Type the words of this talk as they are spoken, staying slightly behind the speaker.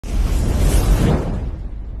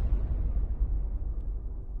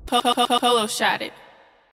Dir.Poloshotit.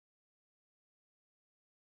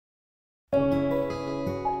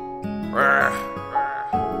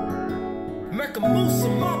 Make a move,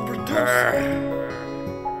 some more producer.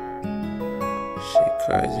 Shit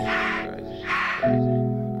crazy.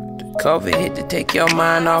 The COVID hit to take your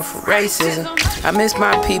mind off of racism. I miss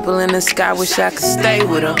my people in the sky, wish I could stay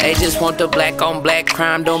with them. They just want the black on black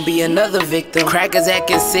crime, don't be another victim. Crackers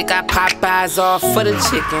acting sick, I pop eyes off for the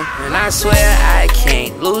chicken. And I swear I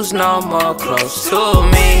can't lose no more close to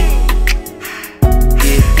me.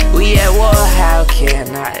 Yeah, we at war, how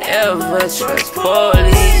can I ever trust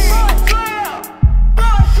police?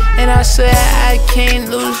 And I swear I can't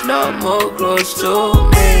lose no more close to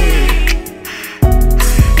me.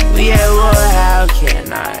 We at war, how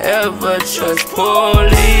can I ever trust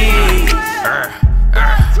police?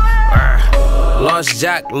 Lost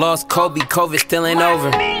Jock, lost Kobe, COVID still ain't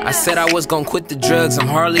over. I said I was gonna quit the drugs, I'm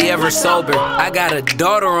hardly ever sober. I got a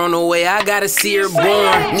daughter on the way, I gotta see her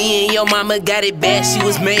born. Me and your mama got it bad, she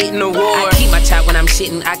was made in the war. I keep my child when I'm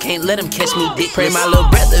shitting, I can't let him catch me dick. Pray my little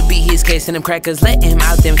brother beat his case and them crackers let him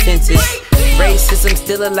out them fences. Racism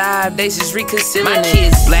still alive, they just reconsider. My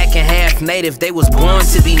kids black and half native, they was born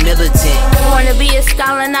to be militant. Born to be a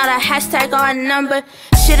scholar, not a hashtag or a number.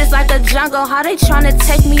 Shit is like a jungle, how they tryna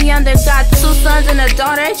take me under? Got 2 sons and a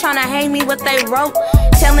daughter, they tryna hang me what they wrote.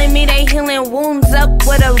 Telling me they healing wounds up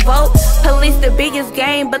with a vote. Police the biggest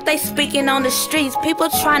game, but they speaking on the streets. People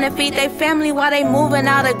tryna feed their family while they moving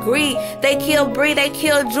out of greed. They kill Bree, they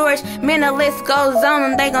kill George, man the list goes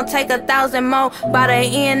on. They gon' take 1,000 more by the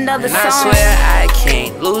end of the song. And I swear I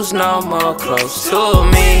can't lose no more close to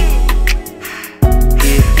me.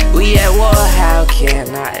 We at war, how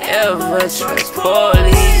can I ever trust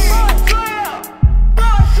police?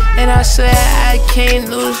 And I swear I can't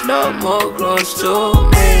lose no more close to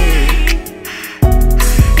me.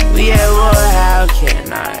 We at war, how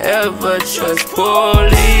can I ever trust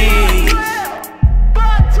police?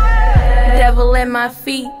 Devil at my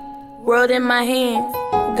feet, world in my hands,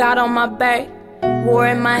 God on my back, war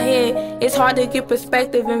in my head. It's hard to get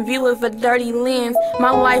perspective and view it with a dirty lens.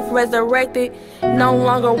 My life resurrected, no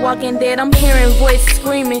longer walking dead. I'm hearing voice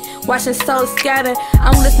screaming, watching souls scatter.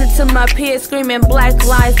 I'm listening to my peers screaming, Black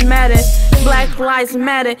Lives Matter, Black Lives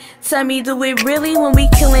Matter. Tell me, do we really when we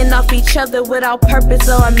killing off each other without purpose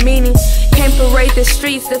or a meaning? Can't parade the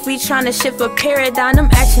streets if we tryna shift a paradigm. Them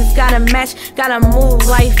actions gotta match, gotta move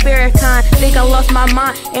like Farrakhan. Think I lost my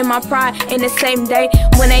mind and my pride in the same day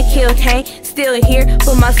when they killed Kane. Still here,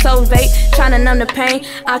 put my soul vape, tryna numb the pain.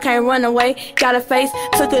 I can't run away, got a face,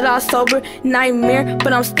 took it all sober. Nightmare,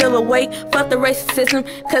 but I'm still awake. Fuck the racism,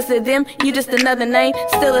 cause to them, you just another name.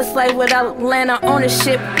 Still a slave without land or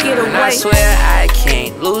ownership, get away. And I swear I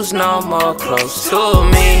can't lose no more close to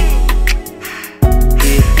me.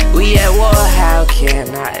 We at war, how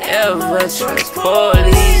can I ever trust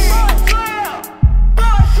police?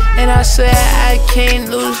 And I swear I can't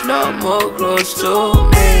lose no more close to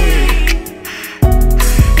me.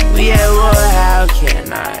 We at war, how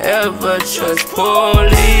can I ever trust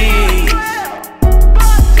police?